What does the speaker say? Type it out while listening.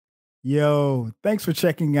Yo, thanks for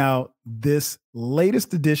checking out this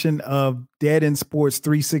latest edition of Dead End Sports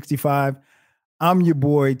 365. I'm your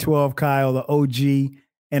boy, 12 Kyle, the OG,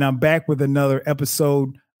 and I'm back with another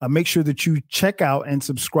episode. Make sure that you check out and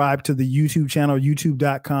subscribe to the YouTube channel,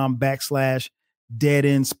 youtube.com/Dead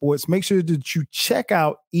End Sports. Make sure that you check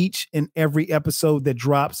out each and every episode that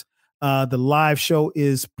drops. The live show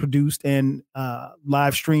is produced and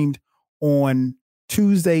live streamed on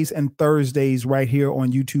Tuesdays and Thursdays right here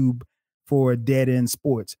on YouTube for Dead End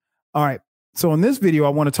Sports. All right. So in this video, I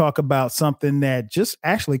want to talk about something that just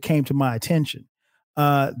actually came to my attention.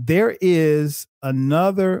 There is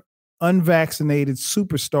another unvaccinated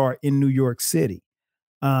superstar in New York City.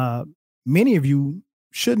 Many of you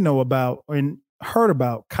should know about and heard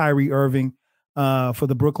about Kyrie Irving for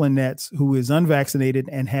the Brooklyn Nets, who is unvaccinated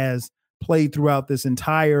and has played throughout this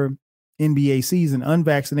entire NBA season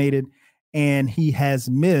unvaccinated, and he has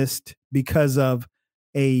missed because of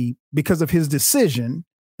his decision,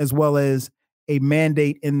 as well as a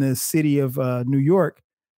mandate in the city of New York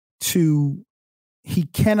he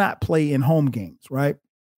cannot play in home games, right?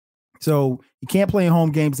 So he can't play in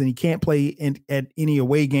home games and he can't play at any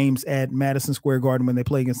away games at Madison Square Garden when they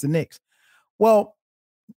play against the Knicks. Well,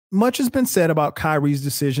 much has been said about Kyrie's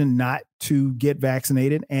decision not to get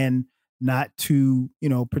vaccinated and not to,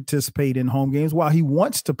 participate in home games while he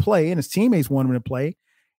wants to play and his teammates want him to play.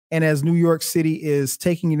 And as New York City is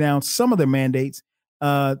taking down some of their mandates,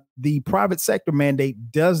 the private sector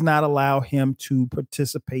mandate does not allow him to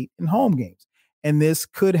participate in home games. And this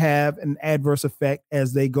could have an adverse effect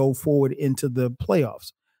as they go forward into the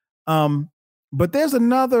playoffs. But there's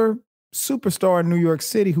another superstar in New York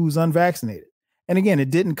City who's unvaccinated. And again, it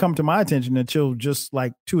didn't come to my attention until just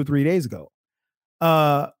like 2 or 3 days ago.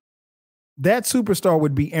 That superstar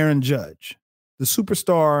would be Aaron Judge, the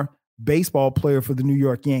superstar baseball player for the New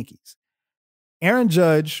York Yankees. Aaron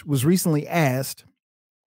Judge was recently asked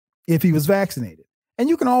if he was vaccinated. And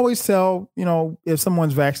you can always tell, if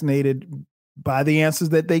someone's vaccinated by the answers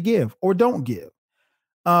that they give or don't give.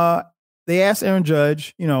 They asked Aaron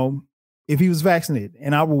Judge, if he was vaccinated.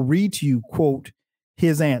 And I will read to you, quote,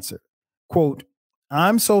 his answer. Quote,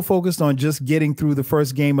 "I'm so focused on just getting through the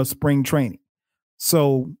first game of spring training.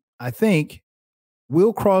 So I think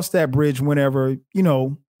we'll cross that bridge whenever,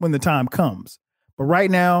 when the time comes. But right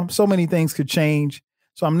now, so many things could change.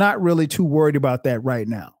 So I'm not really too worried about that right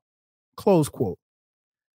now." Close quote.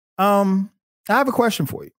 I have a question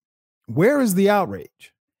for you. Where is the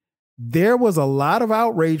outrage? There was a lot of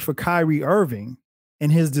outrage for Kyrie Irving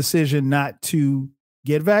and his decision not to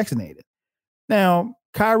get vaccinated. Now,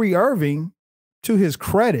 Kyrie Irving, to his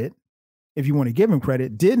credit, if you want to give him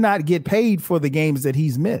credit, did not get paid for the games that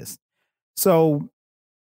he's missed. So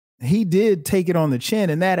he did take it on the chin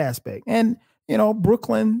in that aspect. And,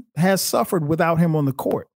 Brooklyn has suffered without him on the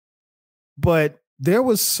court. But there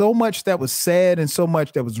was so much that was said and so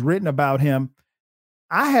much that was written about him.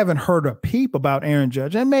 I haven't heard a peep about Aaron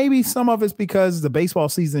Judge. And maybe some of it's because the baseball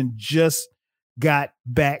season just got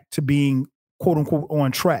back to being, quote unquote,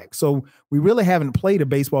 on track. So we really haven't played a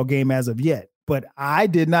baseball game as of yet. But I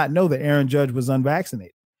did not know that Aaron Judge was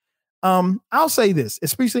unvaccinated. I'll say this,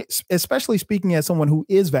 especially speaking as someone who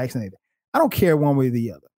is vaccinated. I don't care one way or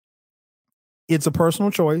the other. It's a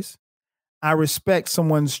personal choice. I respect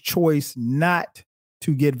someone's choice not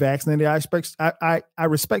to get vaccinated. I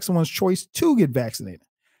respect someone's choice to get vaccinated.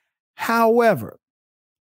 However,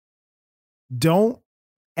 don't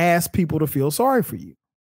ask people to feel sorry for you.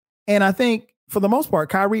 And I think for the most part,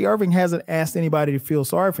 Kyrie Irving hasn't asked anybody to feel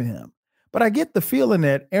sorry for him. But I get the feeling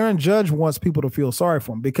that Aaron Judge wants people to feel sorry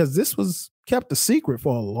for him because this was kept a secret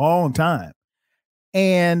for a long time.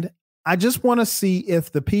 And I just want to see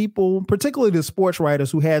if the people, particularly the sports writers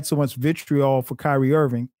who had so much vitriol for Kyrie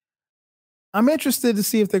Irving, I'm interested to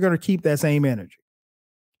see if they're going to keep that same energy.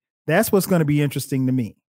 That's what's going to be interesting to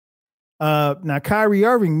me. Now, Kyrie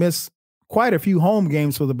Irving missed quite a few home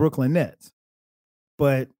games for the Brooklyn Nets.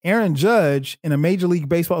 But Aaron Judge, in a Major League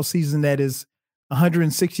Baseball season that is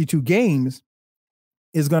 162 games,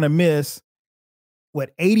 is going to miss,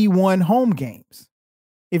 81 home games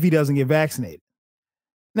if he doesn't get vaccinated.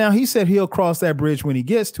 Now, he said he'll cross that bridge when he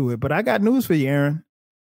gets to it, but I got news for you, Aaron.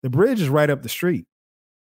 The bridge is right up the street.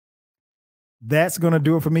 That's going to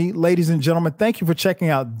do it for me. Ladies and gentlemen, thank you for checking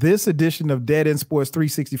out this edition of Dead End Sports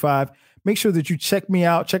 365. Make sure that you check me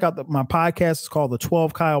out. Check out my podcast. It's called the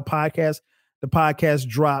 12 Kyle Podcast. The podcast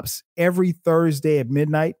drops every Thursday at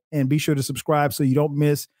midnight, and be sure to subscribe so you don't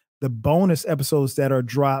miss the bonus episodes that are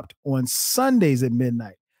dropped on Sundays at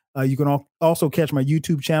midnight. You can also catch my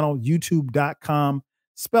YouTube channel, youtube.com.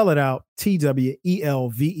 Spell it out,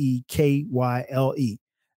 TWELVEKYLE.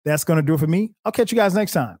 That's going to do it for me. I'll catch you guys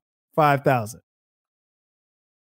next time. 5,000.